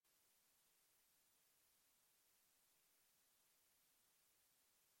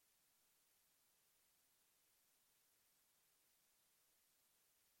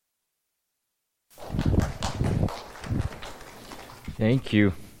Thank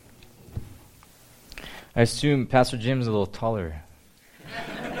you. I assume Pastor Jim's a little taller.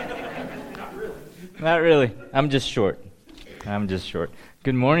 Not really. Not really. I'm just short.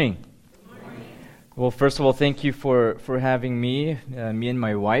 Good morning. Well, first of all, thank you for having me and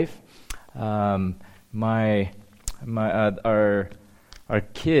my wife. Our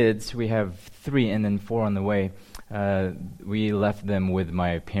kids, we have 3 and then 4 on the way. We left them with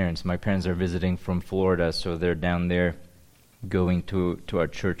my parents. My parents are visiting from Florida, so they're down there going to our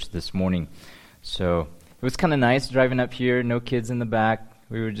church this morning. So it was kind of nice driving up here, no kids in the back.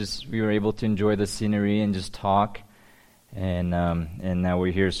 We were able to enjoy the scenery and just talk. And now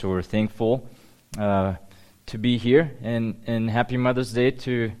we're here, so we're thankful to be here. And happy Mother's Day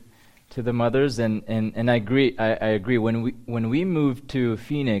to the mothers. And I agree. When we moved to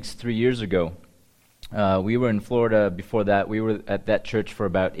Phoenix 3 years ago, we were in Florida before that. We were at that church for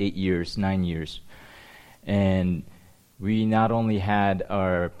about 9 years. And we not only had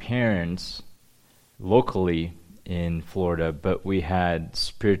our parents locally in Florida, but we had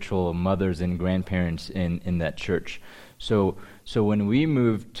spiritual mothers and grandparents in that church. So when we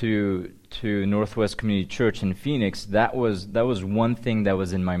moved to Northwest Community Church in Phoenix, that was one thing that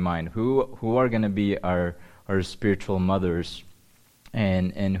was in my mind. Who are going to be our spiritual mothers,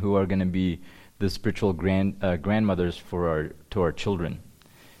 and who are going to be the spiritual grandmothers to our children?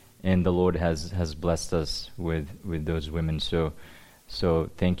 And the Lord has blessed us with those women. So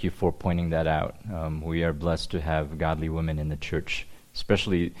thank you for pointing that out. We are blessed to have godly women in the church,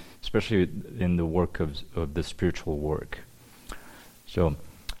 especially in the work of the spiritual work. So,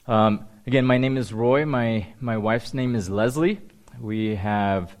 again, my name is Roy. My wife's name is Leslie. We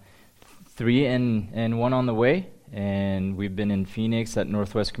have 3 and 1 on the way, and we've been in Phoenix at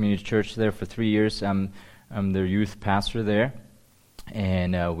Northwest Community Church there for 3 years. I'm their youth pastor there,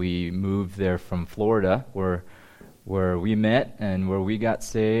 and we moved there from Florida, where we met and where we got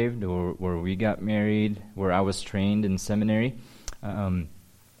saved, or where we got married, where I was trained in seminary.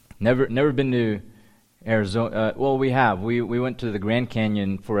 Never been to Arizona. Well, we have. We went to the Grand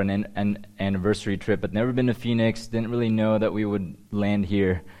Canyon for an anniversary trip, but never been to Phoenix. Didn't really know that we would land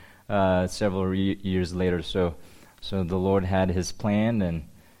here several years later. So the Lord had His plan,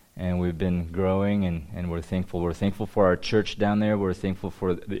 and we've been growing, and we're thankful. We're thankful for our church down there. We're thankful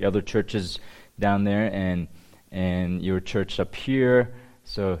for the other churches down there, and your church up here.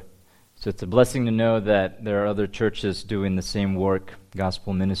 So it's a blessing to know that there are other churches doing the same work,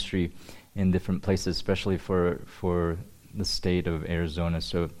 gospel ministry, in different places, especially for the state of Arizona.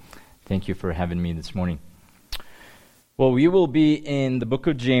 So thank you for having me this morning. Well, we will be in the book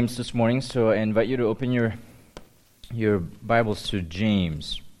of James this morning, so I invite you to open your Bibles to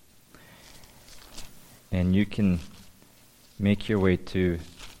James. And you can make your way to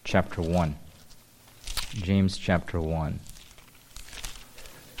chapter 1. James chapter 1.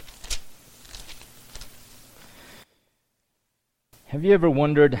 Have you ever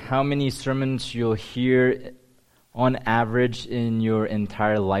wondered how many sermons you'll hear on average in your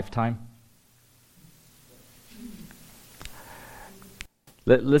entire lifetime?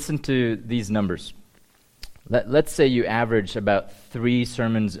 Listen to these numbers. Let's say you average about 3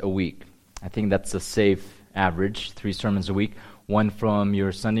 sermons a week. I think that's a safe average, 3 sermons a week. One from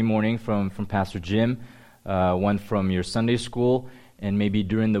your Sunday morning from Pastor Jim, one from your Sunday school, and maybe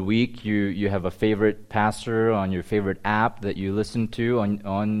during the week you have a favorite pastor on your favorite app that you listen to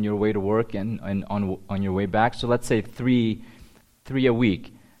on your way to work and on your way back. So let's say 3 a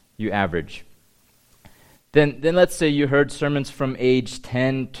week you average. Then let's say you heard sermons from age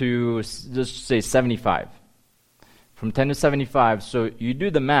 10 to just say 75. From 10 to 75, so you do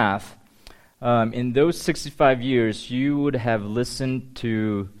the math. In those 65 years, you would have listened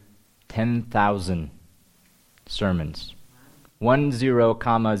to 10,000 sermons.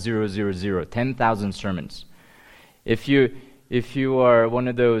 10,000, 10,000 sermons. If you are one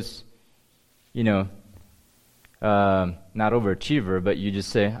of those, not overachiever, but you just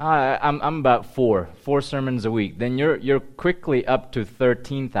say, I'm about 4 sermons a week, then you're quickly up to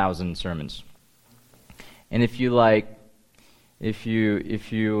 13,000 sermons. And if you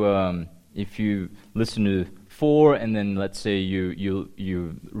listen to 4, and then let's say you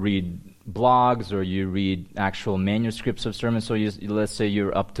read blogs or you read actual manuscripts of sermons, so let's say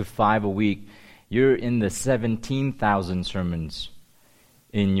you're up to 5 a week, you're in the 17,000 sermons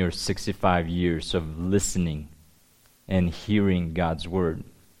in your 65 years of listening and hearing God's Word.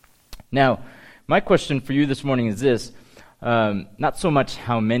 Now, my question for you this morning is this, not so much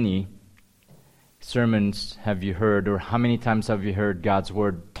how many sermons have you heard or how many times have you heard God's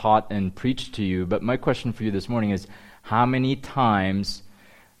Word taught and preached to you, but my question for you this morning is, how many times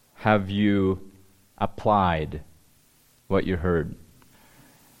have you applied what you heard?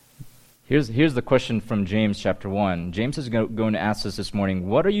 Here's the question from James chapter 1. James is going to ask us this morning,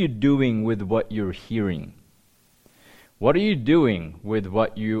 what are you doing with what you're hearing? What are you doing with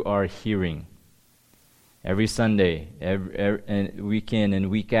what you are hearing? Every Sunday, every week in and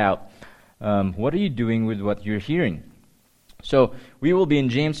week out, what are you doing with what you're hearing? So we will be in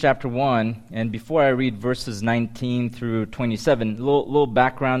James chapter 1, and before I read verses 19 through 27, little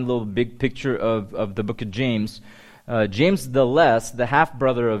background, little big picture of the book of James. James the Less, the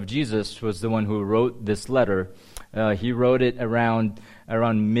half-brother of Jesus, was the one who wrote this letter. He wrote it around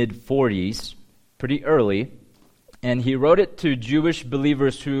mid-40s, pretty early, and he wrote it to Jewish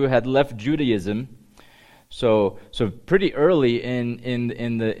believers who had left Judaism. So pretty early in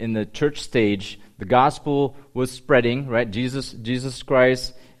the church stage, the gospel was spreading, right? Jesus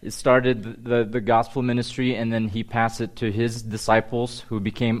Christ started the gospel ministry, and then he passed it to his disciples who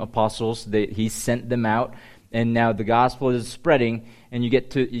became apostles. He sent them out, and now the gospel is spreading, and you get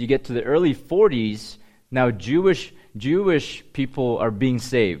to the early 40s. Now Jewish people are being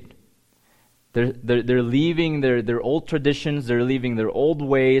saved. They're leaving their old traditions. They're leaving their old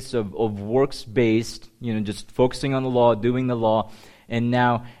ways of works based, just focusing on the law, doing the law, and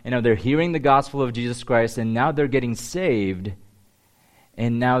now they're hearing the gospel of Jesus Christ, and now they're getting saved,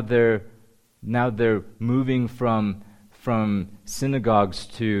 and now they're moving from synagogues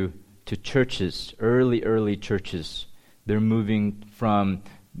to churches, early churches. They're moving from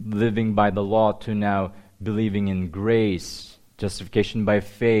living by the law to now believing in grace, justification by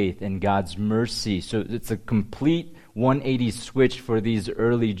faith, and God's mercy. So it's a complete 180 switch for these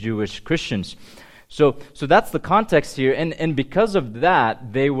early Jewish Christians. So that's the context here, and because of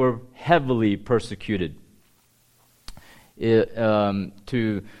that, they were heavily persecuted.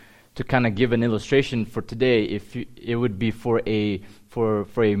 To kind of give an illustration for today, it would be for a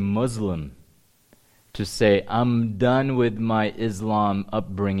Muslim to say, I'm done with my Islam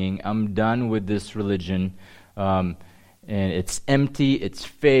upbringing, I'm done with this religion, and it's empty, it's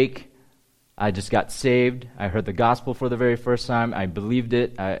fake. I just got saved. I heard the gospel for the very first time. I believed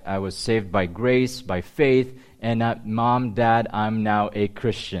it. I was saved by grace, by faith, and Mom, Dad, I'm now a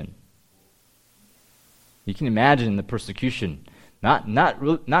Christian. You can imagine the persecution, not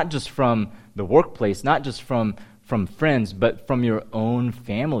just from the workplace, not just from friends, but from your own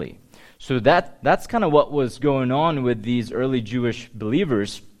family. So that's kind of what was going on with these early Jewish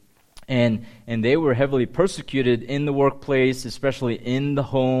believers. And they were heavily persecuted in the workplace, especially in the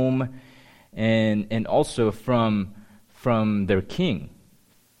home, and also from their king,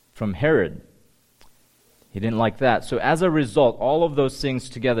 from Herod. He didn't like that. So as a result, all of those things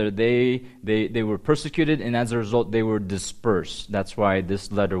together, they were persecuted, and as a result, they were dispersed. That's why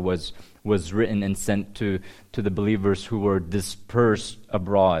this letter was written and sent to the believers who were dispersed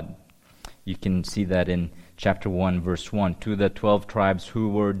abroad. You can see that in chapter 1, verse 1. To the 12 tribes who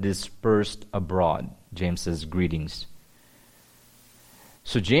were dispersed abroad, James says, greetings.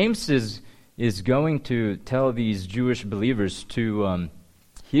 So James is going to tell these Jewish believers to,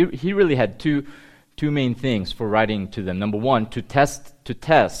 he really had two main things for writing to them. Number one, to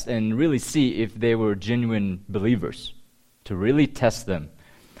test and really see if they were genuine believers, to really test them.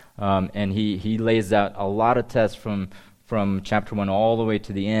 And he lays out a lot of tests from chapter 1 all the way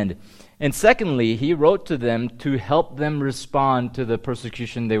to the end. And secondly, he wrote to them to help them respond to the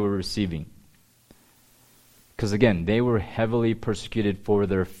persecution they were receiving. Because again, they were heavily persecuted for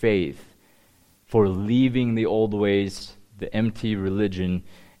their faith, for leaving the old ways, the empty religion,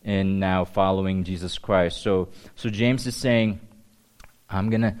 and now following Jesus Christ. So James is saying, I'm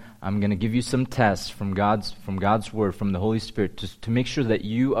gonna give you some tests from God's word, from the Holy Spirit, to make sure that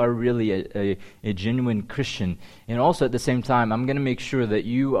you are really a genuine Christian. And also at the same time, I'm gonna make sure that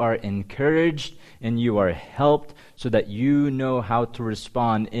you are encouraged and you are helped so that you know how to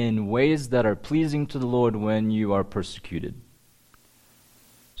respond in ways that are pleasing to the Lord when you are persecuted.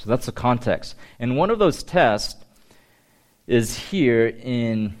 So that's the context. And one of those tests is here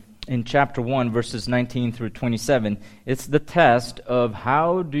in chapter 1, verses 19 through 27. It's the test of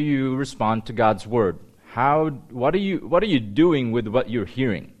how do you respond to God's word? What are you doing with what you're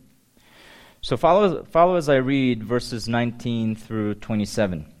hearing? So follow as I read verses 19 through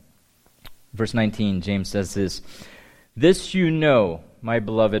 27. Verse 19, James says this, "This you know, my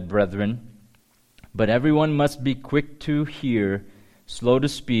beloved brethren, but everyone must be quick to hear, slow to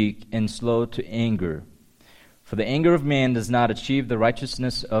speak, and slow to anger. For the anger of man does not achieve the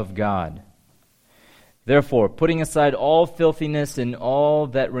righteousness of God. Therefore, putting aside all filthiness and all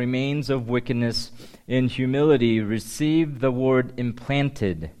that remains of wickedness, in humility receive the word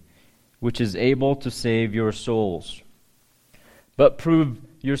implanted, which is able to save your souls. But prove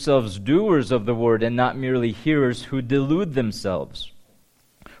yourselves doers of the word and not merely hearers who delude themselves.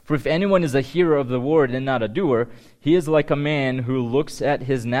 For if anyone is a hearer of the word and not a doer, he is like a man who looks at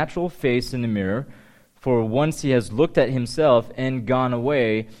his natural face in the mirror. For once he has looked at himself and gone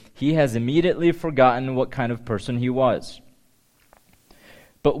away, he has immediately forgotten what kind of person he was.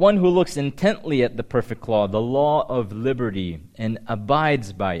 But one who looks intently at the perfect law, the law of liberty, and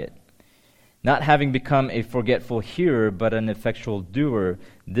abides by it, not having become a forgetful hearer, but an effectual doer,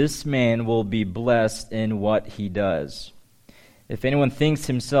 this man will be blessed in what he does. If anyone thinks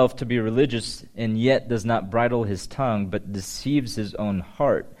himself to be religious and yet does not bridle his tongue, but deceives his own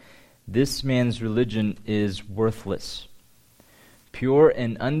heart, this man's religion is worthless. Pure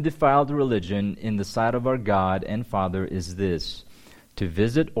and undefiled religion in the sight of our God and Father is this: to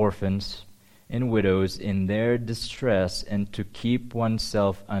visit orphans and widows in their distress and to keep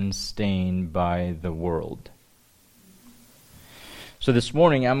oneself unstained by the world. So this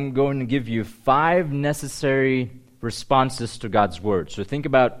morning I'm going to give you 5 necessary responses to God's Word. So think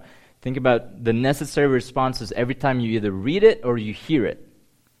about the necessary responses every time you either read it or you hear it.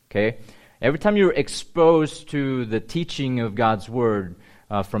 Okay? Every time you're exposed to the teaching of God's Word,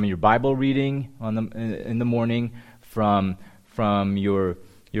 from your Bible reading in the morning, from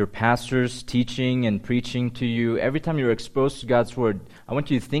your pastors teaching and preaching to you, every time you're exposed to God's Word, I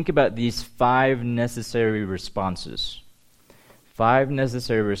want you to think about these 5 necessary responses. 5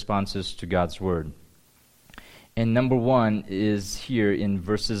 necessary responses to God's Word. And number 1 is here in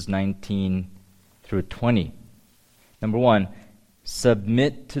verses 19 through 20. Number 1,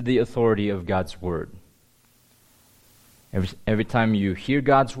 submit to the authority of God's Word. Every time you hear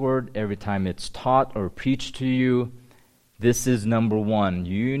God's Word, every time it's taught or preached to you, this is number 1.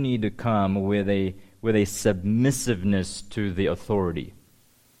 You need to come with a submissiveness to the authority.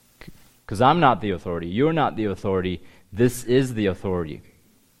 Because I'm not the authority. You're not the authority. This is the authority.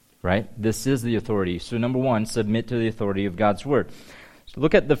 Right? This is the authority. So number 1, submit to the authority of God's Word. So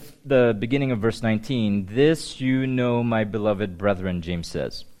look at the beginning of verse 19. This you know, my beloved brethren, James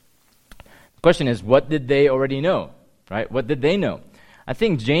says. The question is, what did they already know? Right? What did they know? I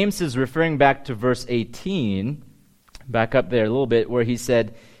think James is referring back to verse 18, back up there a little bit, where he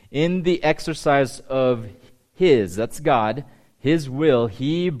said, in the exercise of His, that's God, His will,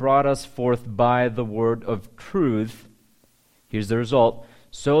 He brought us forth by the word of truth. Here's the result: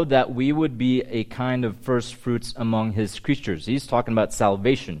 so that we would be a kind of first fruits among His creatures. He's talking about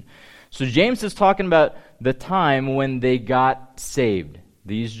salvation. So James is talking about the time when they got saved,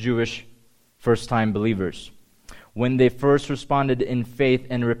 these Jewish first-time believers, when they first responded in faith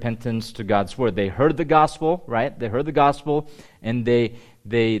and repentance to God's Word. They heard the gospel, right? They heard the gospel, and they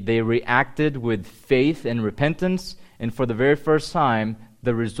reacted with faith and repentance, and for the very first time,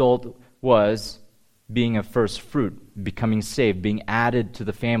 the result was being a first fruit, becoming saved, being added to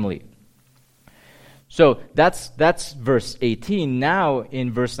the family. So that's verse 18. Now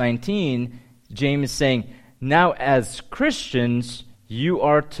in verse 19, James is saying, now as Christians, you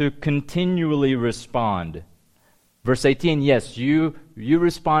are to continually respond. Verse 18, yes, you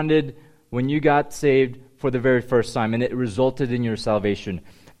responded when you got saved for the very first time, and it resulted in your salvation.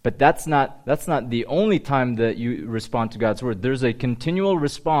 But that's not the only time that you respond to God's Word. There's a continual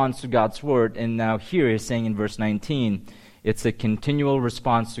response to God's Word, and now here he's saying in verse 19, it's a continual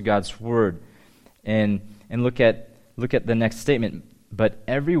response to God's Word. And look at the next statement. But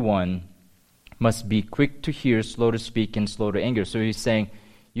everyone must be quick to hear, slow to speak, and slow to anger. So he's saying,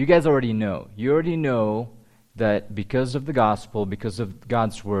 you guys already know. You already know that because of the gospel, because of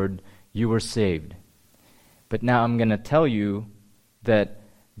God's Word, you were saved. But now I'm going to tell you that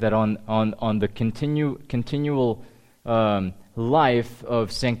on the continual life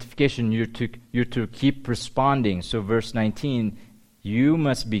of sanctification, you're to keep responding. So verse 19, you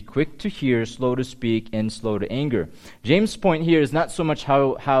must be quick to hear, slow to speak, and slow to anger. James' point here is not so much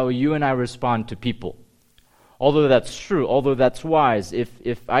how you and I respond to people. Although that's true, although that's wise.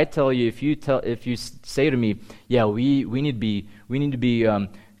 If I tell you, if you say to me, yeah, we need to be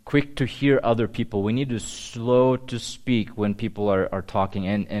quick to hear other people. We need to slow to speak when people are talking,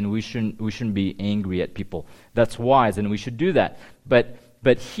 and we shouldn't be angry at people. That's wise, and we should do that. But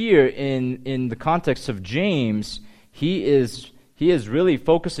here in the context of James, he is really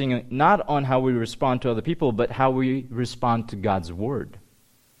focusing not on how we respond to other people, but how we respond to God's Word.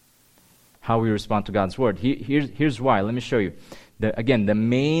 How we respond to God's Word. Here's why. Let me show you. Again, the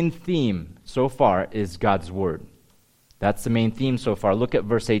main theme so far is God's Word. That's the main theme so far. Look at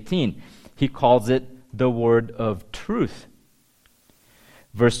verse 18. He calls it the word of truth.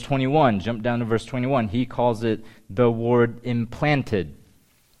 Verse 21, jump down to verse 21. He calls it the word implanted.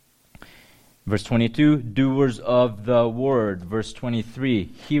 Verse 22, doers of the word. Verse 23,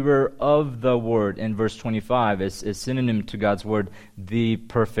 hearer of the word. And verse 25 is synonym to God's word, the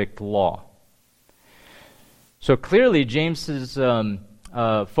perfect law. So clearly, James's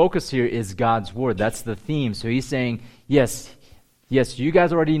focus here is God's word. That's the theme. So he's saying, yes, you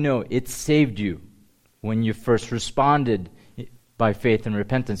guys already know it saved you when you first responded by faith and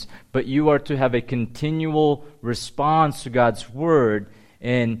repentance. But you are to have a continual response to God's word,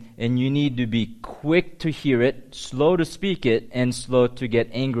 and you need to be quick to hear it, slow to speak it, and slow to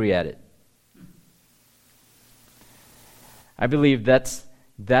get angry at it. I believe that's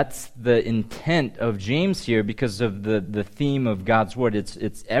the intent of James here because of the theme of God's word.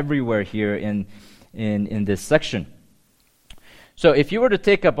 It's everywhere here in this section. So if you were to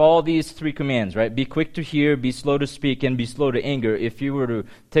take up all these three commands, right? Be quick to hear, be slow to speak, and be slow to anger. If you were to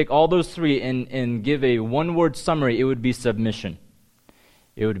take all those three and give a one-word summary, it would be submission.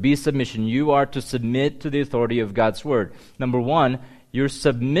 It would be submission. You are to submit to the authority of God's word. Number one, you're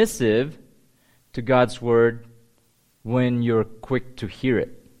submissive to God's word when you're quick to hear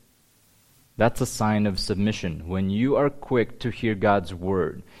it. That's a sign of submission, when you are quick to hear God's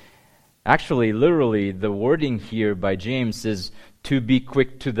word. Actually, literally, the wording here by James is to be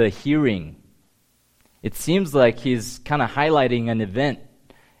quick to the hearing. It seems like he's kind of highlighting an event.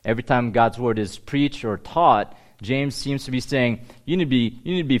 Every time God's word is preached or taught, James seems to be saying, you need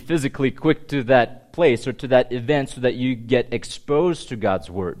to be physically quick to that place or to that event so that you get exposed to God's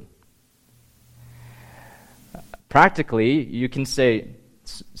word. Practically, you can say,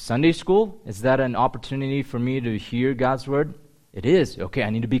 Sunday school, is that an opportunity for me to hear God's word? It is. Okay, I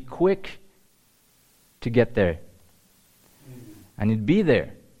need to be quick to get there. I need to be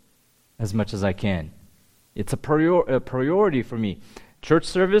there as much as I can. It's a priority for me. Church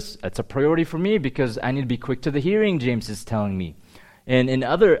service, it's a priority for me because I need to be quick to the hearing, James is telling me. And in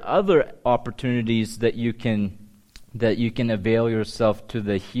other opportunities that you can avail yourself to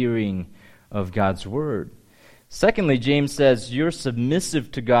the hearing of God's word. Secondly, James says you're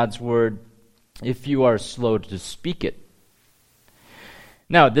submissive to God's word if you are slow to speak it.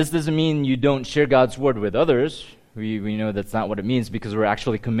 Now, this doesn't mean you don't share God's word with others. We know that's not what it means because we're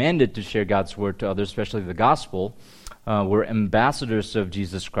actually commanded to share God's word to others, especially the gospel. We're ambassadors of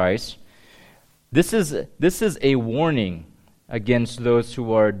Jesus Christ. This is a warning against those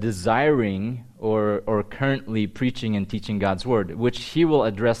who are desiring or currently preaching and teaching God's word, which he will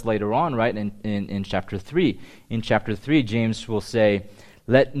address later on, right, in chapter 3. In chapter 3, James will say,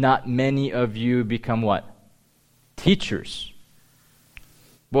 let not many of you become what? Teachers.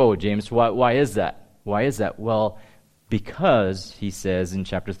 Whoa, James, why is that? Why is that? Well, because, he says in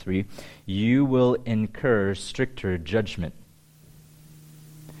chapter 3, you will incur stricter judgment.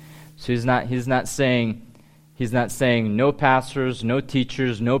 So he's not saying no pastors, no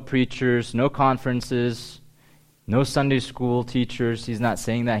teachers, no preachers, no conferences, no Sunday school teachers. He's not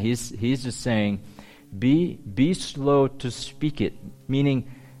saying that. He's just saying be slow to speak it. Meaning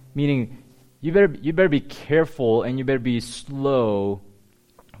you better be careful and you better be slow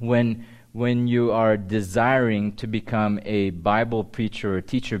when you are desiring to become a Bible preacher or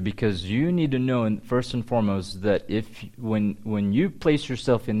teacher, because you need to know first and foremost that when you place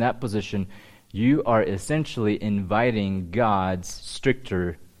yourself in that position, you are essentially inviting God's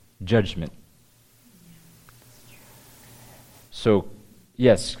stricter judgment. So,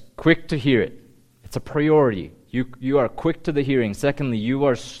 yes, quick to hear it. It's a priority. You are quick to the hearing. Secondly, you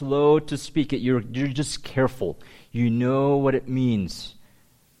are slow to speak it. You're just careful. You know what it means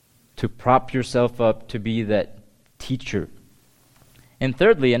to prop yourself up to be that teacher. And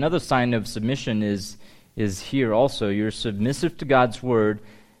thirdly, another sign of submission is here also. You're submissive to God's word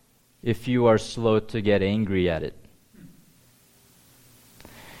if you are slow to get angry at it.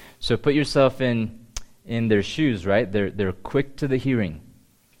 So put yourself in their shoes, right? They're quick to the hearing.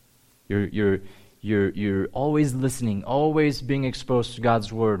 You're always listening, always being exposed to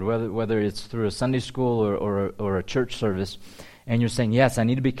God's word, whether it's through a Sunday school or a church service. And you're saying, yes, I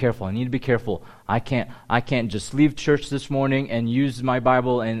need to be careful. I need to be careful. I can't just leave church this morning and use my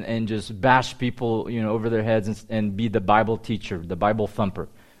Bible and just bash people, over their heads and be the Bible teacher, the Bible thumper.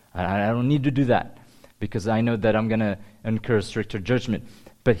 I don't need to do that because I know that I'm going to incur stricter judgment.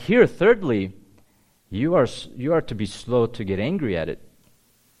 But here, thirdly, you are to be slow to get angry at it.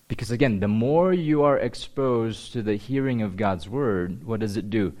 Because again, the more you are exposed to the hearing of God's word, what does it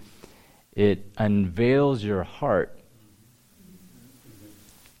do? It unveils your heart.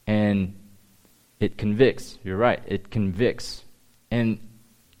 And it convicts. You're right. It convicts. And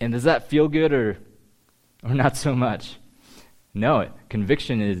does that feel good or not so much? No,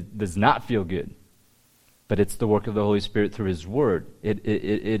 conviction does not feel good. but it's the work of the Holy Spirit through His Word.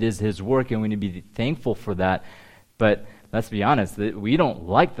 It is His work, and we need to be thankful for that. But let's be honest, we don't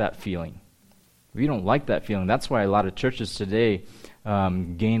like that feeling. We don't like that feeling. That's why a lot of churches today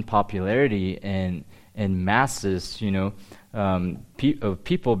gain popularity and masses, of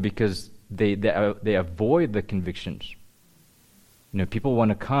people, because they avoid the convictions. People want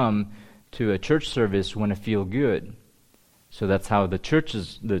to come to a church service want to feel good, so that's how the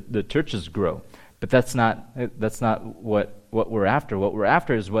churches grow. But that's not what we're after. What we're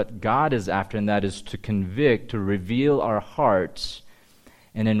after is what God is after, and that is to convict, to reveal our hearts,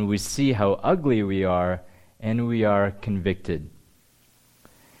 and then we see how ugly we are, and we are convicted.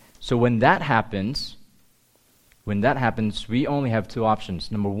 So when that happens, we only have two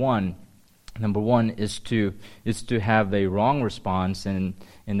options. Number one is to have a wrong response, and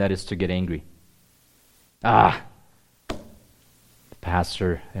that is to get angry. The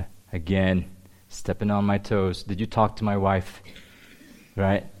pastor again stepping on my toes. Did you talk to my wife?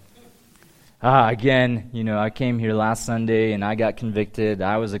 Right? Again, I came here last Sunday and I got convicted.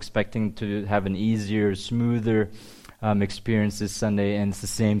 I was expecting to have an easier, smoother experience this Sunday, and it's the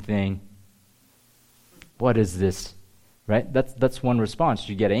same thing. What is this? Right? That's one response.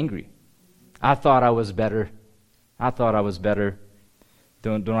 You get angry. I thought I was better.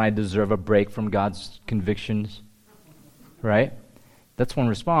 Don't I deserve a break from God's convictions? Right? That's one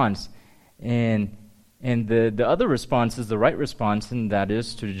response. And the other response is the right response, and that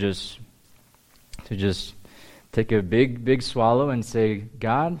is to just take a big swallow and say,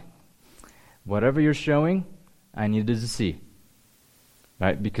 God, whatever you're showing, I needed to see.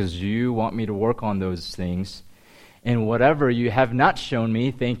 Right? Because you want me to work on those things. And whatever you have not shown me,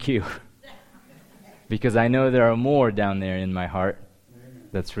 thank you. Because I know there are more down there in my heart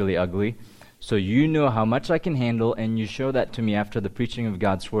that's really ugly. So you know how much I can handle, and you show that to me after the preaching of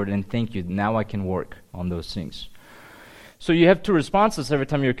God's Word, and thank you. Now I can work on those things. So you have two responses every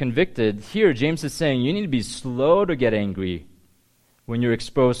time you're convicted. Here, James is saying you need to be slow to get angry when you're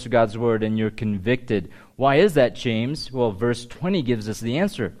exposed to God's Word and you're convicted. Why is that, James? Well, verse 20 gives us the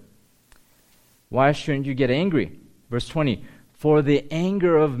answer. Why shouldn't you get angry? Verse 20, for the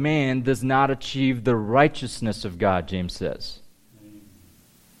anger of man does not achieve the righteousness of God, James says.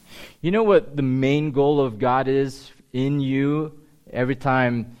 You know what the main goal of God is in you every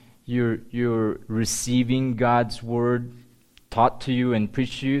time you're receiving God's Word taught to you and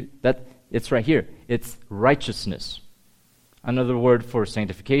preached to you? That it's right here. It's righteousness. Another word for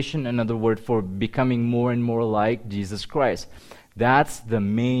sanctification, another word for becoming more and more like Jesus Christ. That's the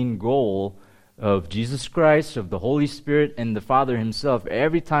main goal of Jesus Christ, of the Holy Spirit, and the Father Himself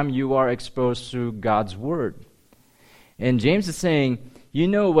every time you are exposed to God's Word. And James is saying, you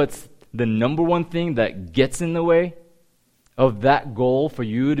know what's the number one thing that gets in the way of that goal for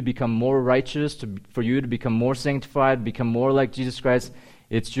you to become more righteous, for you to become more sanctified, become more like Jesus Christ?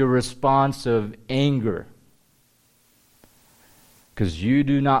 It's your response of anger. Because you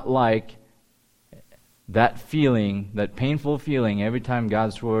do not like that feeling, that painful feeling, every time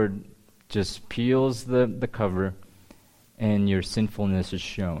God's Word just peels the cover and your sinfulness is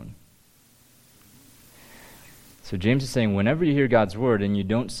shown. So James is saying, whenever you hear God's Word and you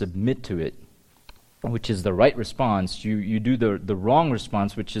don't submit to it, which is the right response, you do the wrong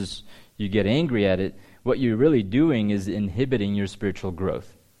response, which is you get angry at it, what you're really doing is inhibiting your spiritual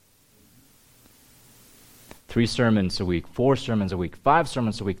growth. 3 sermons a week, 4 sermons a week, 5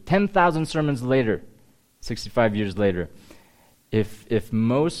 sermons a week, 10,000 sermons later, 65 years later. If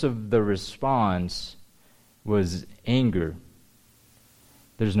most of the response was anger,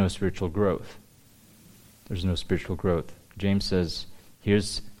 there's no spiritual growth. There's no spiritual growth. James says,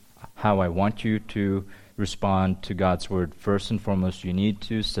 here's how I want you to respond to God's Word. First and foremost, you need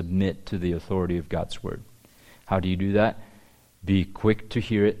to submit to the authority of God's Word. How do you do that? Be quick to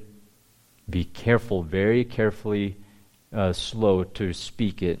hear it. Be careful, very carefully slow to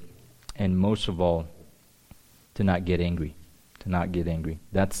speak it. And most of all, to not get angry. To not get angry.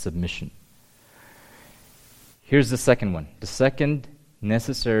 That's submission. Here's the second one. The second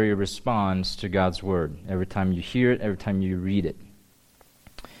necessary response to God's Word. Every time you hear it, every time you read it.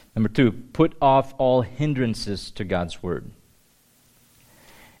 Number 2, put off all hindrances to God's Word.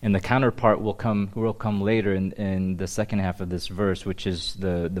 And the counterpart will come later in the second half of this verse, which is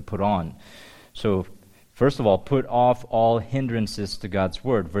the put on. So, first of all, put off all hindrances to God's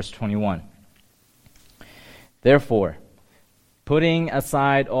Word. Verse 21. Therefore, putting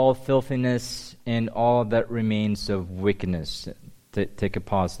aside all filthiness and all that remains of wickedness. Take a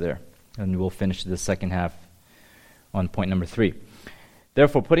pause there, and we'll finish the second half on point number 3.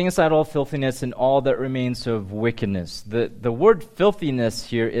 Therefore, putting aside all filthiness and all that remains of wickedness. The word filthiness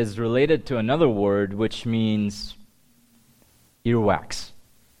here is related to another word which means earwax.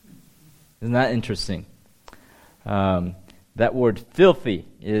 Isn't that interesting? That word filthy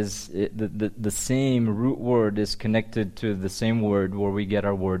is the same root word is connected to the same word where we get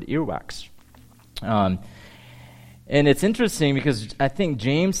our word earwax. And it's interesting because I think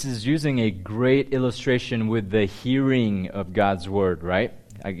James is using a great illustration with the hearing of God's word, right?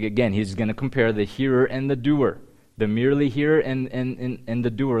 Again, he's going to compare the hearer and the doer, the merely hearer and the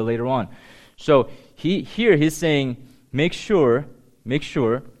doer later on. So he's saying, make sure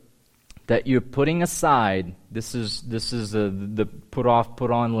that you're putting aside. This is the put off, put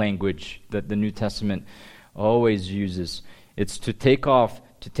on language that the New Testament always uses. It's to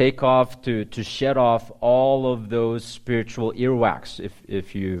shed off all of those spiritual earwax,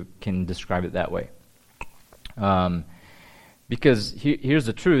 if you can describe it that way. Because here's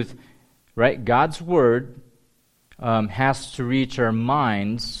the truth, right? God's word has to reach our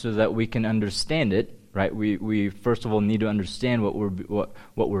minds so that we can understand it, right? We first of all need to understand what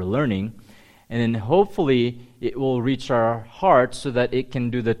we're learning, and then hopefully it will reach our hearts so that it can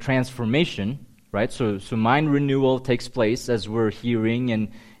do the transformation, right? So mind renewal takes place as we're hearing, and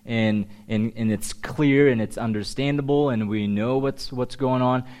it's clear and it's understandable and we know what's going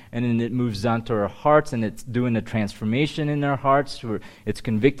on, and then it moves down to our hearts and it's doing the transformation in our hearts. It's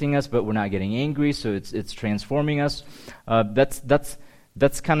convicting us, but we're not getting angry, so it's transforming us.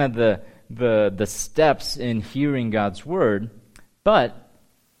 That's kind of the steps in hearing God's word. But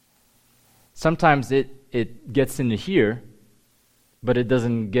sometimes it gets into here, but it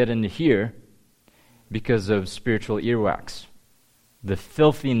doesn't get into here because of spiritual earwax. The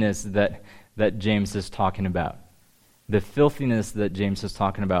filthiness that James is talking about. The filthiness that James is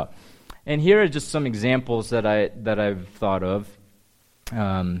talking about. And here are just some examples that I've thought of.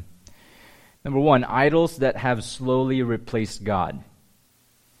 Number one, idols that have slowly replaced God.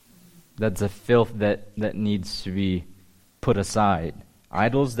 That's a filth that needs to be put aside.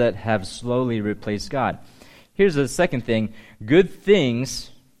 Idols that have slowly replaced God. Here's the second thing. Good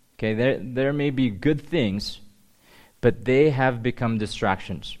things, okay, there may be good things, but they have become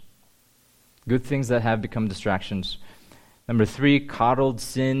distractions. Good things that have become distractions. Number three, coddled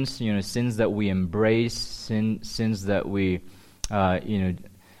sins, sins that we embrace, sins that we,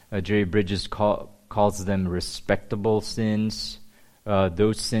 Jerry Bridges calls them respectable sins.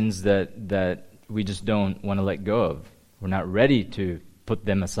 Those sins that we just don't want to let go of. We're not ready to put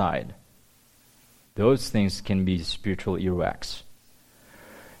them aside. Those things can be spiritual earwax.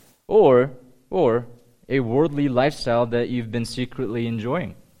 Or a worldly lifestyle that you've been secretly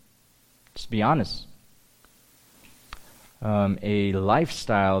enjoying. Just be honest. A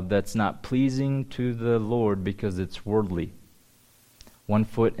lifestyle that's not pleasing to the Lord because it's worldly. One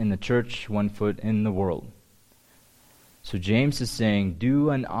foot in the church, one foot in the world. So James is saying, do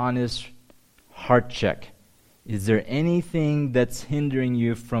an honest heart check. Is there anything that's hindering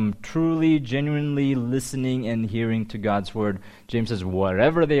you from truly, genuinely listening and hearing to God's word? James says,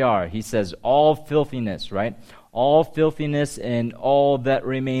 whatever they are. He says, all filthiness, right? All filthiness and all that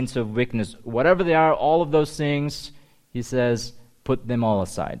remains of wickedness. Whatever they are, all of those things, he says, put them all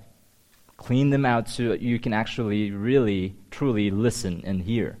aside. Clean them out so that you can actually, really, truly listen and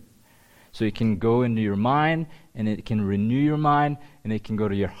hear. So it can go into your mind, and it can renew your mind, and it can go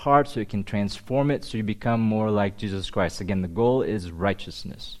to your heart, so it can transform it, so you become more like Jesus Christ. Again, the goal is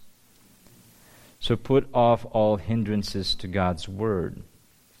righteousness. So put off all hindrances to God's word.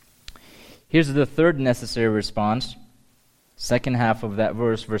 Here's the third necessary response. Second half of that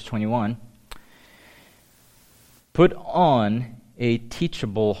verse, verse 21. Put on a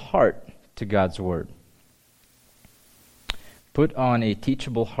teachable heart to God's word. Put on a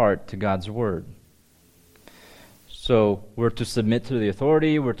teachable heart to God's word. So we're to submit to the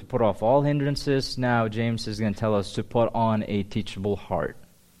authority. We're to put off all hindrances. Now James is going to tell us to put on a teachable heart.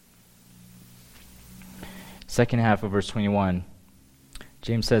 Second half of verse 21.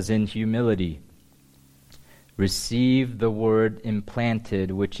 James says, in humility, receive the word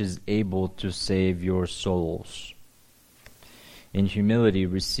implanted, which is able to save your souls. In humility,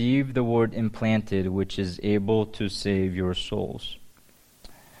 receive the word implanted, which is able to save your souls.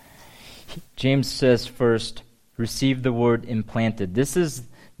 James says first, receive the word implanted. This is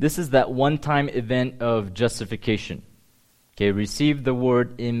that one-time event of justification. Okay, receive the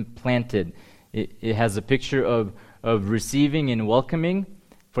word implanted. It has a picture of receiving and welcoming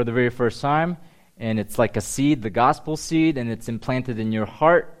for the very first time, and it's like a seed, the gospel seed, and it's implanted in your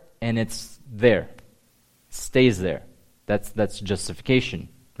heart, and it's there. It stays there. That's justification,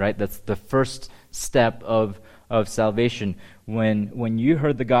 right? That's the first step of of salvation when you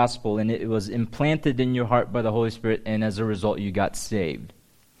heard the gospel and it was implanted in your heart by the Holy Spirit, and as a result you got saved.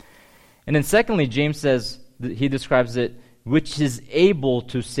 And then secondly, James says, he describes it, which is able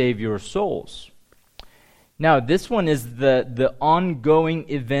to save your souls. Now, this one is the ongoing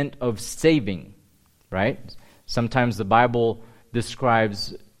event of saving, right? Sometimes the Bible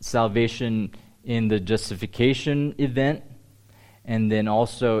describes salvation in the justification event, and then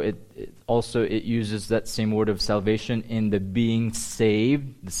also it uses that same word of salvation in the being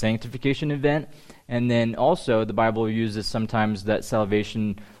saved, the sanctification event, and then also the Bible uses sometimes that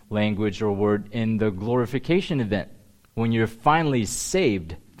salvation language or word in the glorification event, when you're finally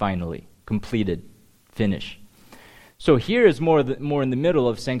saved, finally, completed, finished. So here is more in the middle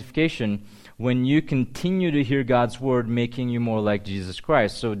of sanctification, when you continue to hear God's word, making you more like Jesus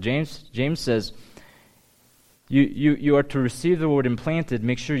Christ. So James says, you are to receive the word implanted.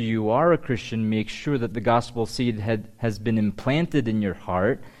 Make sure you are a Christian. Make sure that the gospel seed has been implanted in your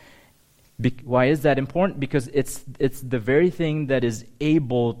heart. Why is that important? Because it's the very thing that is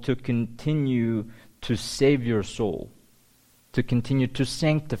able to continue to save your soul, to continue to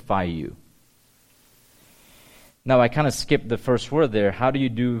sanctify you. Now, I kind of skipped the first word there. How do you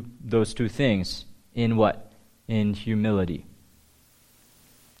do those two things? In what? In humility.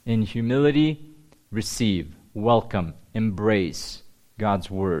 In humility, receive, welcome, embrace God's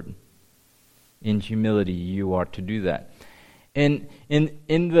word. In humility, you are to do that. And in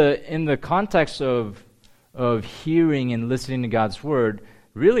the context of hearing and listening to God's word,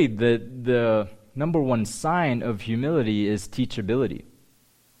 really the number one sign of humility is teachability.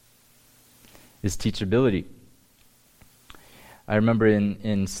 I remember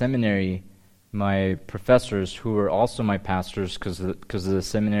in seminary, my professors, who were also my pastors, because the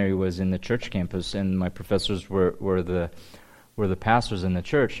seminary was in the church campus, and my professors were the pastors in the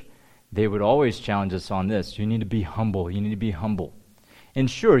church, they would always challenge us on this. You need to be humble. You need to be humble. And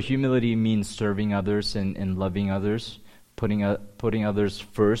sure, humility means serving others and loving others, putting others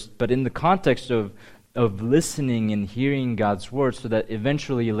first. But in the context of listening and hearing God's word, so that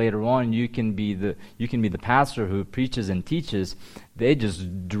eventually later on you can be the pastor who preaches and teaches, they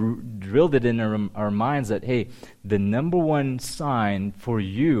just drilled it in our minds that, hey, the number one sign for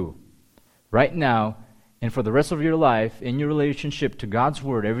you right now and for the rest of your life in your relationship to God's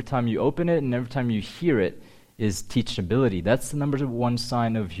word, every time you open it and every time you hear it, is teachability. That's the number one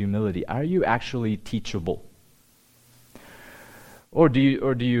sign of humility. Are you actually teachable? Or do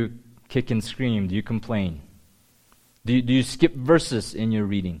you kick and scream? Do you complain? Do you skip verses in your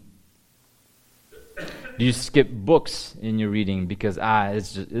reading? Do you skip books in your reading because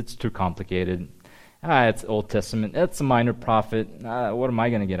it's too complicated? It's Old Testament. That's a minor prophet. What am I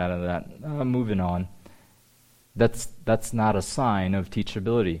going to get out of that? Moving on. That's not a sign of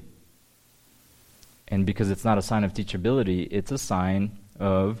teachability. And because it's not a sign of teachability, it's a sign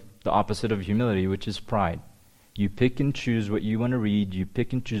of the opposite of humility, which is pride. You pick and choose what you want to read. You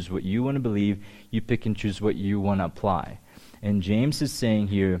pick and choose what you want to believe. You pick and choose what you want to apply. And James is saying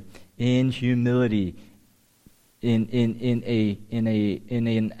here, in humility, in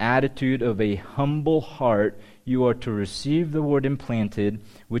an attitude of a humble heart, you are to receive the word implanted,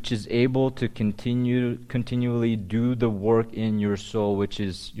 which is able to continually do the work in your soul, which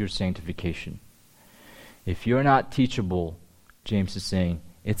is your sanctification. If you're not teachable, James is saying,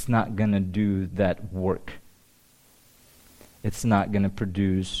 it's not going to do that work. It's not going to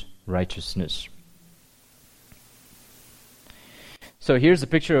produce righteousness. So here's a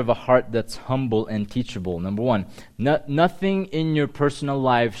picture of a heart that's humble and teachable. Number one, nothing in your personal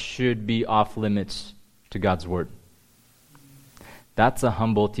life should be off limits to God's word. That's a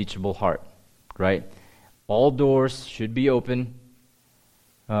humble, teachable heart, right? All doors should be open.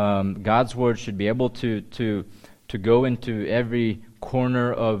 God's word should be able to go into every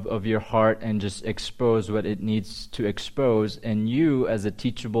corner of your heart and just expose what it needs to expose. And you, as a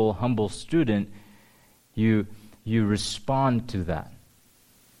teachable, humble student, you respond to that.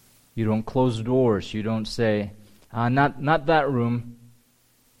 You don't close doors. You don't say, not that room.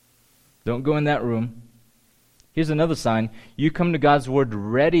 Don't go in that room. Here's another sign. You come to God's word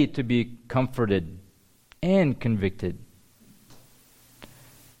ready to be comforted and convicted.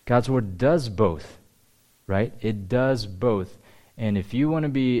 God's word does both, right? It does both. And if you want to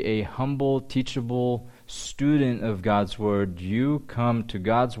be a humble, teachable student of God's word, you come to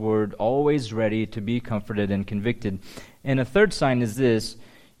God's word always ready to be comforted and convicted. And a third sign is this: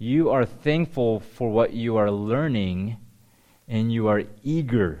 you are thankful for what you are learning, and you are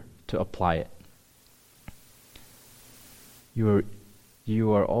eager to apply it.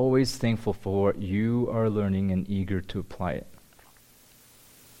 You are always thankful for what you are learning and eager to apply it.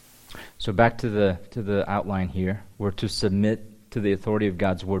 So back to the outline here. We're to submit to the authority of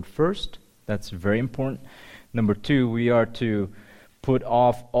God's word first. That's very important. Number 2, we are to put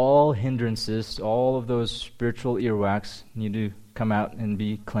off all hindrances, all of those spiritual earwax need to come out and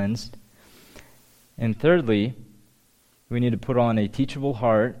be cleansed. And thirdly, we need to put on a teachable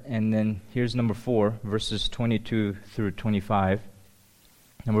heart. And then here's number 4, verses 22 through 25.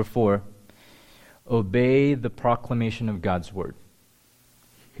 Number 4, obey the proclamation of God's word.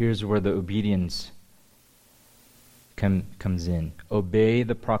 Here's where the obedience comes in. Obey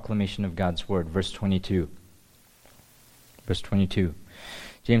the proclamation of God's word. Verse 22. Verse 22.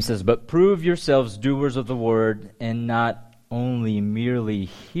 James says, but prove yourselves doers of the word and not only merely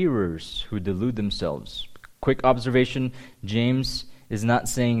hearers who delude themselves. Quick observation, James is not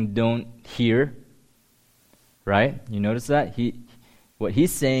saying don't hear, right? You notice that? What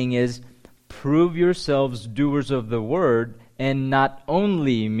he's saying is, prove yourselves doers of the word and not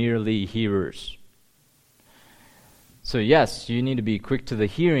only merely hearers. So yes, you need to be quick to the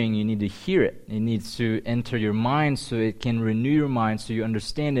hearing. You need to hear it. It needs to enter your mind so it can renew your mind so you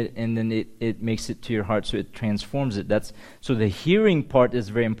understand it, and then it makes it to your heart so it transforms it. So the hearing part is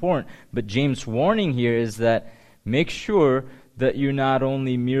very important. But James' warning here is that make sure that you're not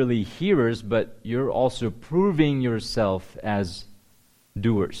only merely hearers, but you're also proving yourself as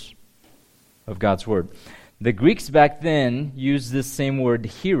doers of God's word. The Greeks back then used this same word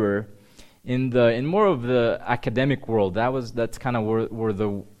hearer in more of the academic world. That's kind of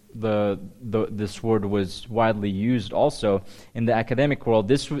where this word was widely used. Also in the academic world,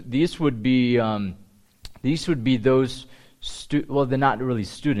 these would be those well, they're not really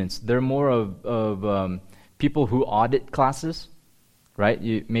students. They're more of people who audit classes, right?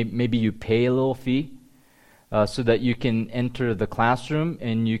 Maybe you pay a little fee so that you can enter the classroom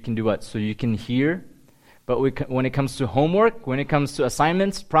and you can do what? So you can hear. But when it comes to homework, when it comes to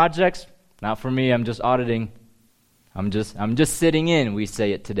assignments, projects, not for me. I'm just auditing. I'm just sitting in. We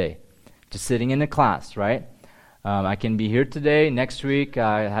say it today, just sitting in the class, right? I can be here today. Next week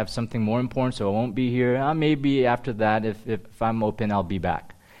I have something more important, so I won't be here. Maybe after that, if I'm open, I'll be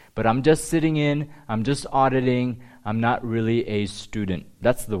back. But I'm just sitting in. I'm just auditing. I'm not really a student.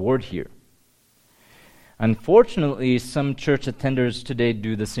 That's the word here. Unfortunately, some church attenders today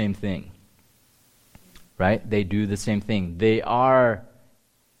do the same thing. Right? They do the same thing. They are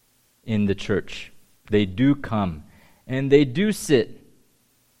in the church. They do come. And they do sit.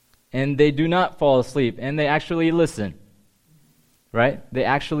 And they do not fall asleep. And they actually listen. Right? They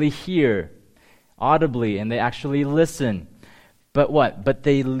actually hear audibly. And they actually listen. But what? But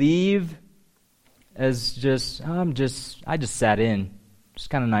they leave as I just sat in. It's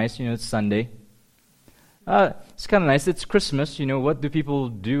kind of nice. It's Sunday. It's kind of nice. It's Christmas. What do people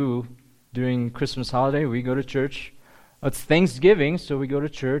do during Christmas holiday? We go to church. It's Thanksgiving, so we go to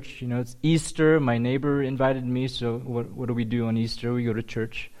church. It's Easter. My neighbor invited me, so what do we do on Easter? We go to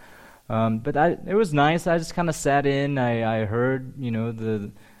church. But it was nice. I just kind of sat in. I heard,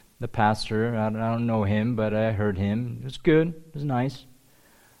 the pastor. I don't know him, but I heard him. It was good. It was nice.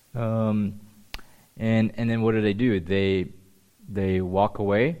 And then what do? They walk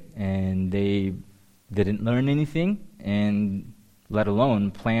away, and they didn't learn anything, and let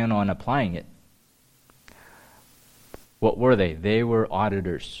alone plan on applying it. What were they? They were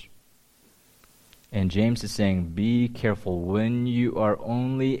auditors. And James is saying, be careful when you are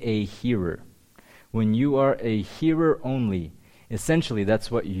only a hearer. When you are a hearer only, essentially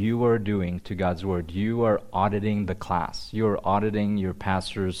that's what you are doing to God's word. You are auditing the class. You are auditing your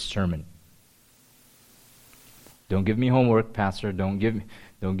pastor's sermon. Don't give me homework, pastor. Don't give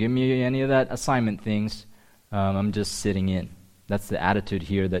me any of that assignment things. I'm just sitting in. That's the attitude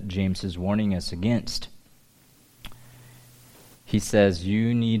here that James is warning us against. He says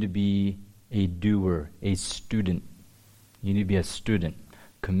you need to be a doer, a student. You need to be a student.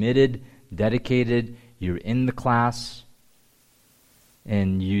 Committed, dedicated, you're in the class,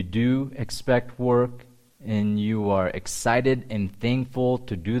 and you do expect work, and you are excited and thankful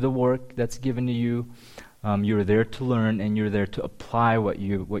to do the work that's given to you. You're there to learn, and you're there to apply what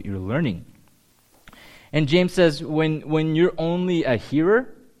you're learning. And James says when you're only a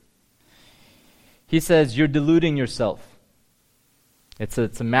hearer, he says you're deluding yourself. It's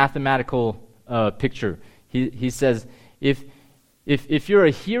a mathematical picture. He says if you're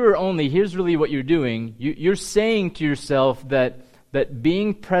a hearer only, here's really what you're doing. You're saying to yourself that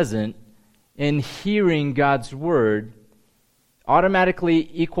being present and hearing God's word automatically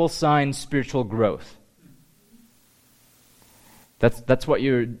equals spiritual growth. That's what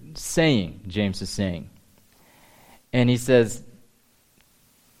you're saying, James is saying. And he says,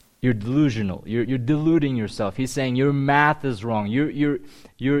 You're delusional. You're deluding yourself. He's saying your math is wrong. You're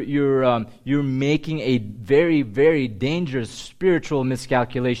making a very, very dangerous spiritual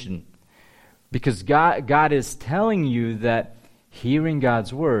miscalculation, because God is telling you that hearing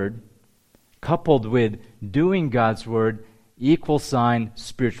God's word coupled with doing God's word equals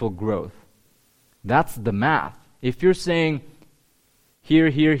spiritual growth. That's the math. If you're saying here,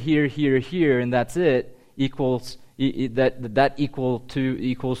 and that's it, equals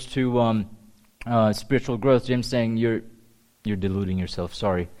spiritual growth. James saying you're deluding yourself.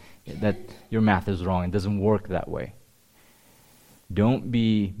 Sorry, that your math is wrong. It doesn't work that way. Don't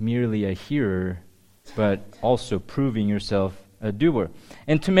be merely a hearer, but also proving yourself a doer.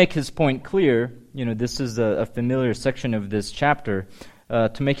 And to make his point clear, this is a familiar section of this chapter.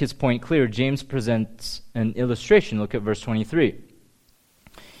 To make his point clear, James presents an illustration. Look at verse 23.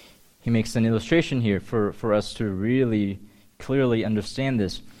 He makes an illustration here for us to really clearly understand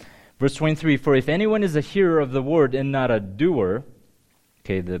this. Verse 23, for if anyone is a hearer of the word and not a doer,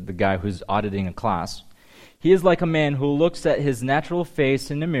 okay, the guy who's auditing a class, he is like a man who looks at his natural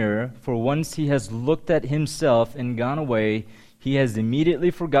face in the mirror, for once he has looked at himself and gone away, he has immediately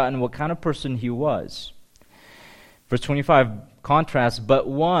forgotten what kind of person he was. Verse 25 contrasts, but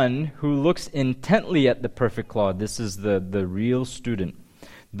one who looks intently at the perfect law, this is the real student,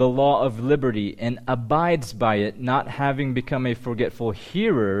 the law of liberty, and abides by it, not having become a forgetful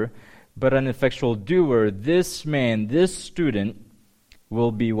hearer, but an effectual doer, this man, this student,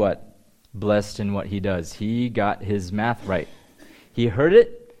 will be what? Blessed in what he does. He got his math right. He heard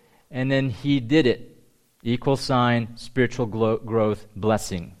it, and then he did it. Equal sign, spiritual growth,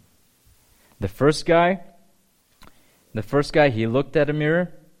 blessing. The first guy, he looked at a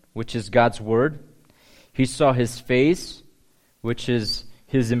mirror, which is God's word. He saw his face, which is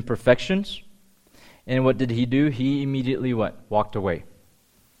his imperfections. And what did he do? He immediately what? Walked away.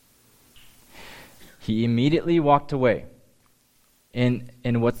 He immediately walked away. And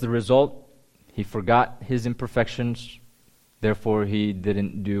what's the result? He forgot his imperfections. Therefore, he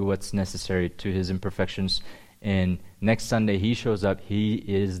didn't do what's necessary to his imperfections. And next Sunday he shows up. He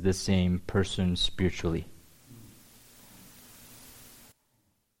is the same person spiritually.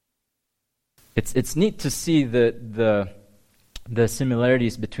 It's neat to see the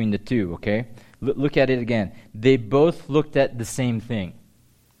similarities between the two, okay? Look at it again. They both looked at the same thing,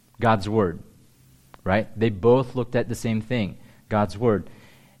 God's word, right? They both looked at the same thing, God's word.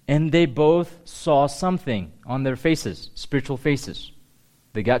 And they both saw something on their faces, spiritual faces.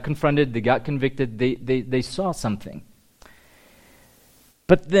 They got confronted, they got convicted, they saw something.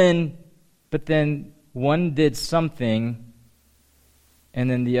 But then one did something, and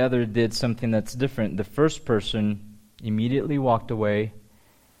then the other did something that's different. The first person immediately walked away.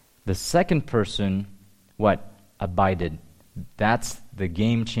 The second person, what? Abided. That's the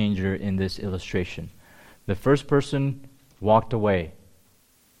game changer in this illustration. The first person walked away,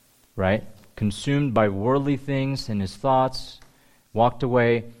 right? Consumed by worldly things and his thoughts, walked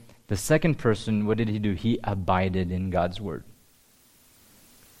away. The second person, what did he do? He abided in God's word.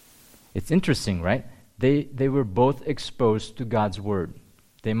 It's interesting, right? They were both exposed to God's word.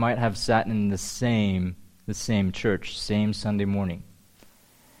 They might have sat in the same church, same Sunday morning.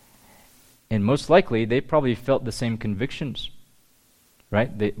 And most likely, they probably felt the same convictions,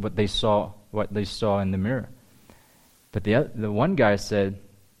 right? What they saw in the mirror. But the one guy said,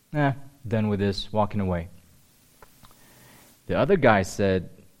 done with this, walking away. The other guy said,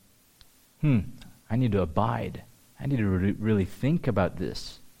 I need to abide. I need to really think about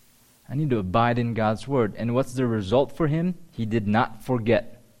this. I need to abide in God's word. And what's the result for him? He did not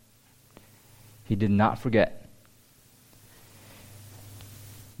forget. He did not forget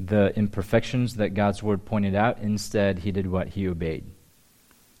the imperfections that God's word pointed out. Instead, he did what? He obeyed.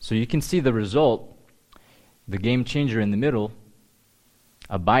 So you can see the result, the game changer in the middle,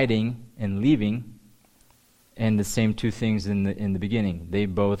 abiding and leaving, and the same two things in the beginning. They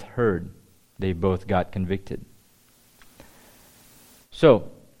both heard. They both got convicted.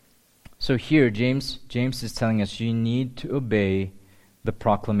 So here, James is telling us you need to obey the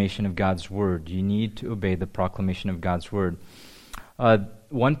proclamation of God's word. You need to obey the proclamation of God's word.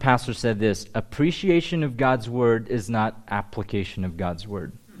 One pastor said this: appreciation of God's word is not application of God's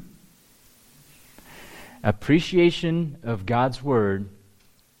word. Appreciation of God's word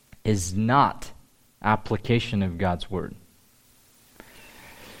is not application of God's word.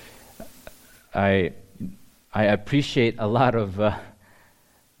 I appreciate a lot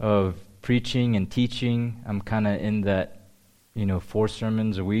of preaching and teaching. I'm kind of in that, 4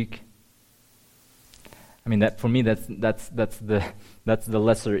 sermons a week. I mean, that for me, that's the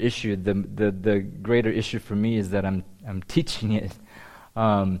lesser issue. The greater issue for me is that I'm teaching it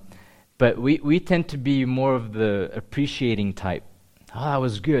But we tend to be more of the appreciating type. Oh, that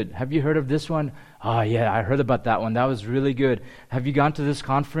was good. Have you heard of this one? Oh, yeah, I heard about that one. That was really good. Have you gone to this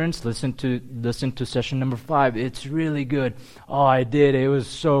conference? Listen to session number 5. It's really good. Oh, I did. It was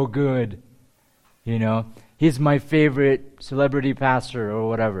so good. He's my favorite celebrity pastor or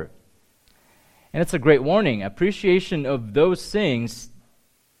whatever. And it's a great warning. Appreciation of those things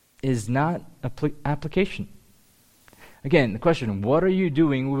is not application. Again, the question, what are you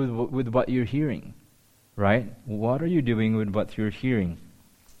doing with what you're hearing? Right? What are you doing with what you're hearing?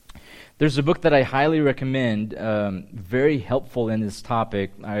 There's a book that I highly recommend, very helpful in this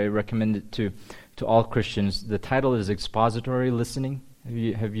topic. I recommend it to all Christians. The title is Expository Listening.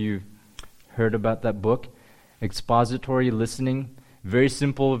 Have you heard about that book? Expository Listening. Very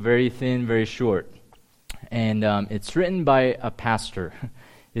simple, very thin, very short. And it's written by a pastor.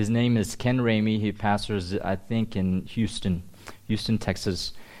 His name is Ken Ramey. He pastors, I think, in Houston,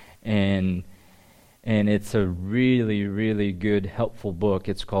 Texas. And it's a really, really good, helpful book.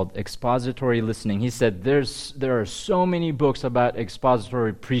 It's called Expository Listening. He said there are so many books about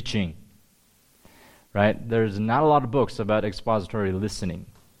expository preaching, right? There's not a lot of books about expository listening.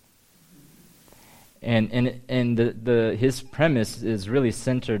 And his premise is really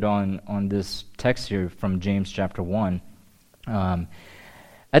centered on this text here from James chapter 1.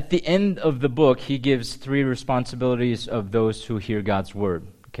 At the end of the book, he gives 3 responsibilities of those who hear God's word.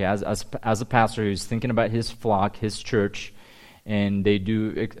 Okay, as a pastor who's thinking about his flock, his church, and they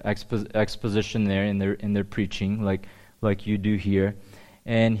do exposition there in their preaching, like you do here,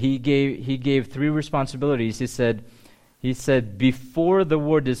 and he gave 3 responsibilities. He said before the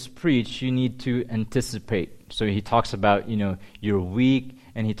word is preached, you need to anticipate. So he talks about your week,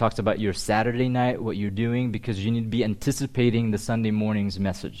 and he talks about your Saturday night, what you're doing, because you need to be anticipating the Sunday morning's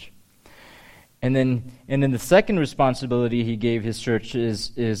message. And then the second responsibility he gave his church is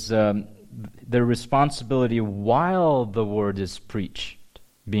the responsibility while the word is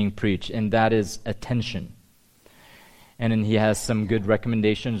being preached, and that is attention. And then he has some good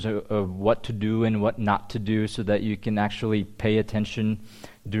recommendations of what to do and what not to do so that you can actually pay attention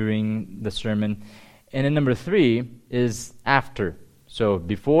during the sermon. And then number 3 is after. So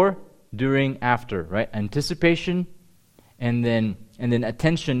before, during, after, right? Anticipation, and then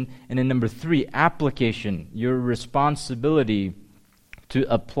attention, and then number 3, application. Your responsibility to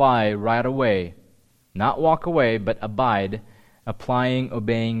apply right away. Not walk away, but abide, applying,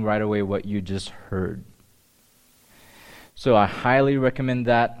 obeying right away what you just heard. So I highly recommend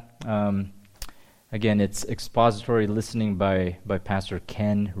that. Again, it's Expository Listening by Pastor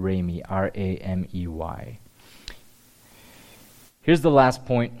Ken Ramey, Ramey. Here's the last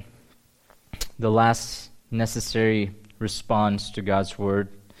point, the last necessary response to God's word.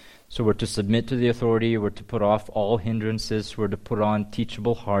 So we're to submit to the authority, we're to put off all hindrances, we're to put on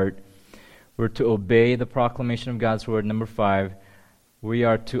teachable heart, we're to obey the proclamation of God's word. Number 5, we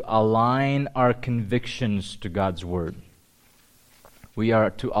are to align our convictions to God's word. We are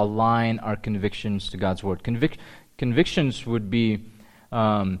to align our convictions to God's word. Convictions would be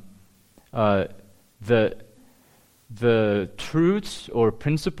the truths or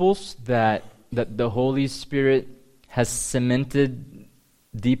principles that the Holy Spirit has cemented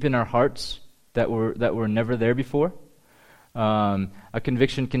deep in our hearts that were never there before. A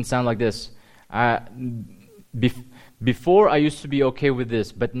conviction can sound like this. Before I used to be okay with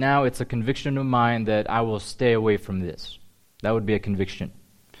this, but now it's a conviction of mine that I will stay away from this. That would be a conviction.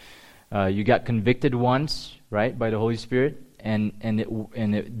 You got convicted once, right, by the Holy Spirit, and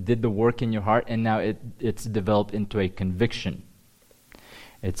it did the work in your heart, and now it's developed into a conviction.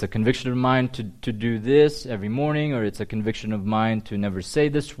 It's a conviction of mine to do this every morning, or it's a conviction of mine to never say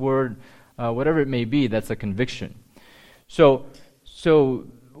this word. Whatever it may be, that's a conviction. So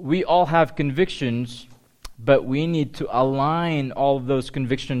we all have convictions, but we need to align all of those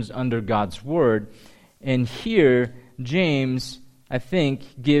convictions under God's word. And here, James, I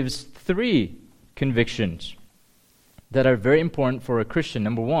think, gives 3 convictions that are very important for a Christian.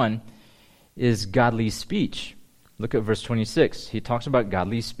 Number 1 is godly speech. Look at verse 26. He talks about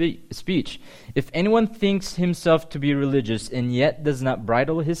godly speech. If anyone thinks himself to be religious and yet does not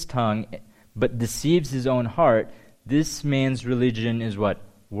bridle his tongue, but deceives his own heart, this man's religion is what?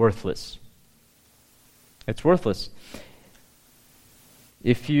 Worthless. It's worthless.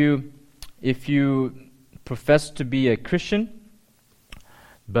 If you profess to be a Christian,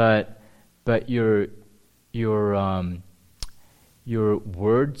 but your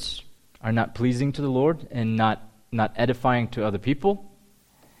words are not pleasing to the Lord and not edifying to other people,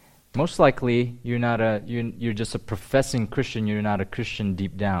 most likely you're just a professing Christian. You're not a Christian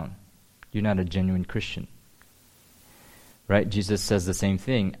deep down. You're not a genuine Christian, right? Jesus says the same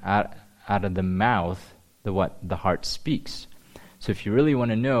thing. Out of the mouth, the heart speaks. So if you really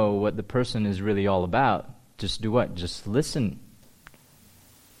want to know what the person is really all about, just do what? Just listen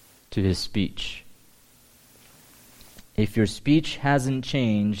to his speech. If your speech hasn't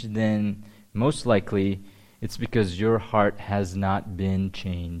changed, then most likely it's because your heart has not been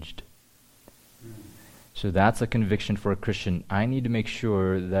changed. So that's a conviction for a Christian. I need to make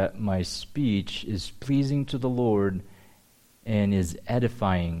sure that my speech is pleasing to the Lord and is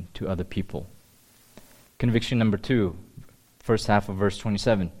edifying to other people. Conviction number 2, first half of verse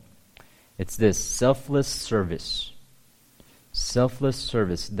 27. It's this: selfless service. Selfless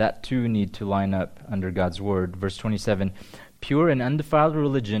service. That too need to line up under God's word. Verse 27. Pure and undefiled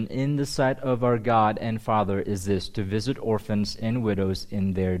religion in the sight of our God and Father is this: to visit orphans and widows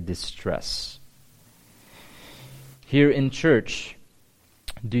in their distress. Here in church,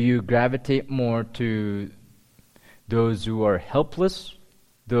 do you gravitate more to those who are helpless,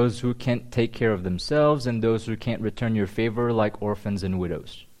 those who can't take care of themselves, and those who can't return your favor, like orphans and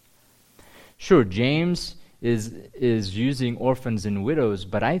widows? Sure, James is using orphans and widows,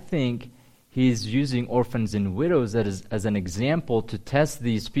 but I think he's using orphans and widows as an example to test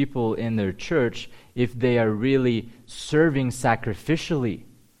these people in their church if they are really serving sacrificially.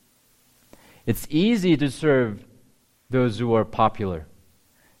 It's easy to serve those who are popular.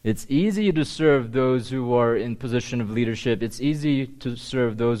 It's easy to serve those who are in position of leadership. It's easy to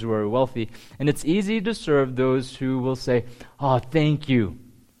serve those who are wealthy. And it's easy to serve those who will say, "Oh, thank you.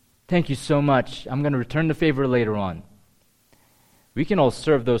 Thank you so much. I'm going to return the favor later on." We can all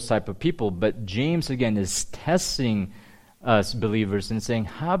serve those type of people, but James, again, is testing us believers and saying,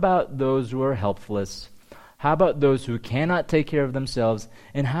 how about those who are helpless? How about those who cannot take care of themselves?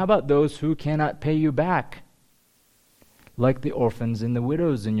 And how about those who cannot pay you back? Like the orphans and the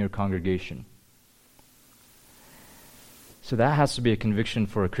widows in your congregation. So that has to be a conviction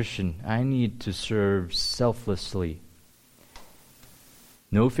for a Christian. I need to serve selflessly.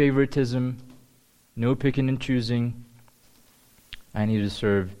 No favoritism, no picking and choosing. I need to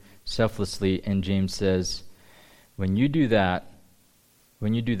serve selflessly. And James says, when you do that,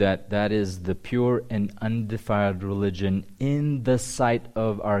 that is the pure and undefiled religion in the sight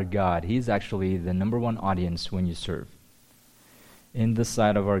of our God. He's actually the number one audience when you serve. In the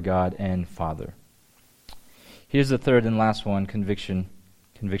sight of our God and Father. Here's the third and last one, conviction.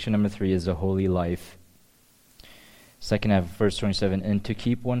 Conviction number 3 is a holy life. Second half of verse 27, and to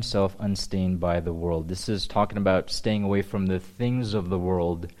keep oneself unstained by the world. This is talking about staying away from the things of the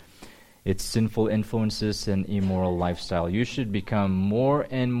world, its sinful influences and immoral lifestyle. You should become more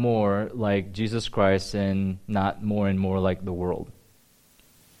and more like Jesus Christ and not more and more like the world.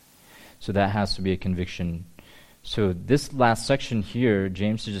 So that has to be a conviction. So this last section here,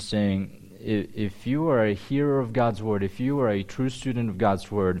 James is just saying, if you are a hearer of God's word, if you are a true student of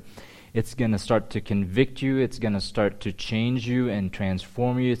God's word, it's going to start to convict you, it's going to start to change you and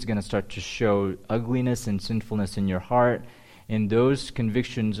transform you, it's going to start to show ugliness and sinfulness in your heart, and those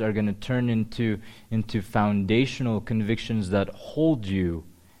convictions are going to turn into foundational convictions that hold you.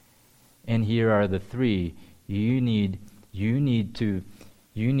 And here are the 3. You need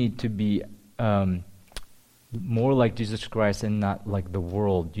to be more like Jesus Christ and not like the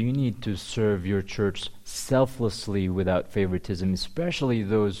world. You need to serve your church selflessly without favoritism, especially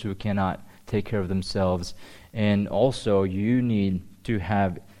those who cannot take care of themselves. And also, you need to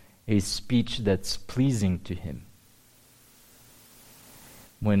have a speech that's pleasing to Him.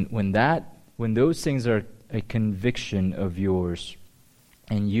 When those things are a conviction of yours,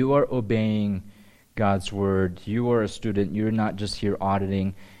 and you are obeying God's word, you are a student, you're not just here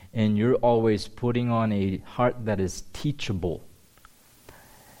auditing, and you're always putting on a heart that is teachable.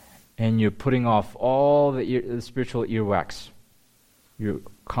 And you're putting off all the spiritual earwax. You're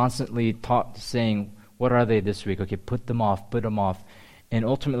constantly saying, what are they this week? Okay, put them off. And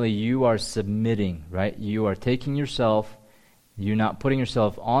ultimately you are submitting, right? You are taking yourself, you're not putting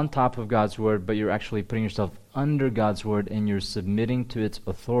yourself on top of God's word, but you're actually putting yourself under God's word, and you're submitting to its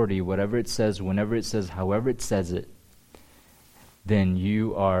authority, whatever it says, whenever it says, however it says it. Then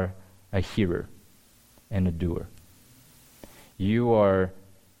you are a hearer and a doer. You are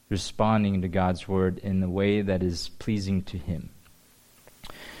responding to God's word in a way that is pleasing to Him.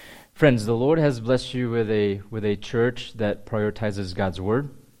 Friends, the Lord has blessed you with a church that prioritizes God's word.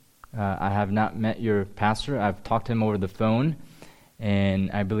 I have not met your pastor. I've talked to him over the phone,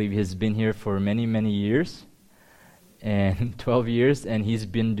 and I believe he's been here for many, many years, and 12 years, and he's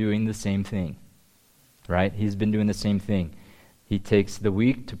been doing the same thing, right? He's been doing the same thing. He takes the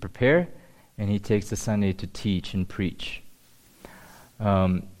week to prepare, and he takes the Sunday to teach and preach.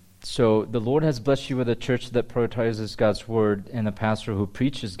 So the Lord has blessed you with a church that prioritizes God's word and a pastor who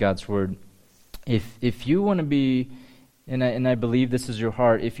preaches God's word. If you want to be, and I believe this is your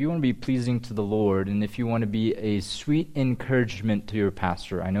heart, if you want to be pleasing to the Lord, and if you want to be a sweet encouragement to your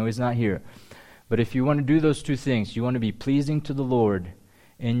pastor, I know he's not here, but if you want to do those two things, you want to be pleasing to the Lord,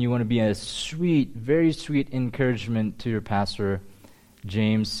 and you want to be a sweet, very sweet encouragement to your pastor,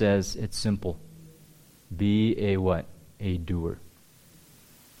 James says it's simple. Be a what? A doer.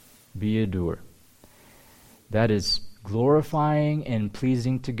 Be a doer. That is glorifying and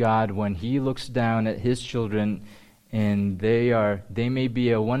pleasing to God when He looks down at His children and they may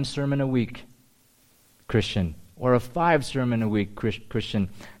be a 1 sermon a week Christian or a 5 sermon a week Christian,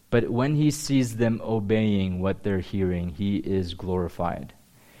 but when He sees them obeying what they're hearing, He is glorified.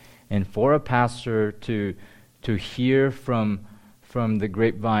 And for a pastor to hear from the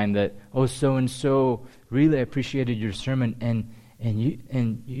grapevine that, oh, so and so really appreciated your sermon, and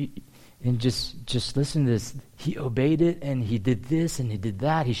just listen to this. He obeyed it, and he did this, and he did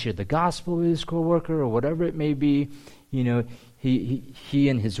that. He shared the gospel with his coworker, or whatever it may be. You know, he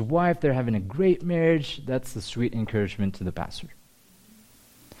and his wife, they're having a great marriage. That's the sweet encouragement to the pastor.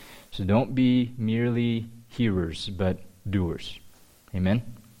 So don't be merely hearers, but doers. Amen?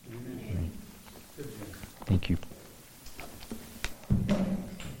 Amen. Thank you.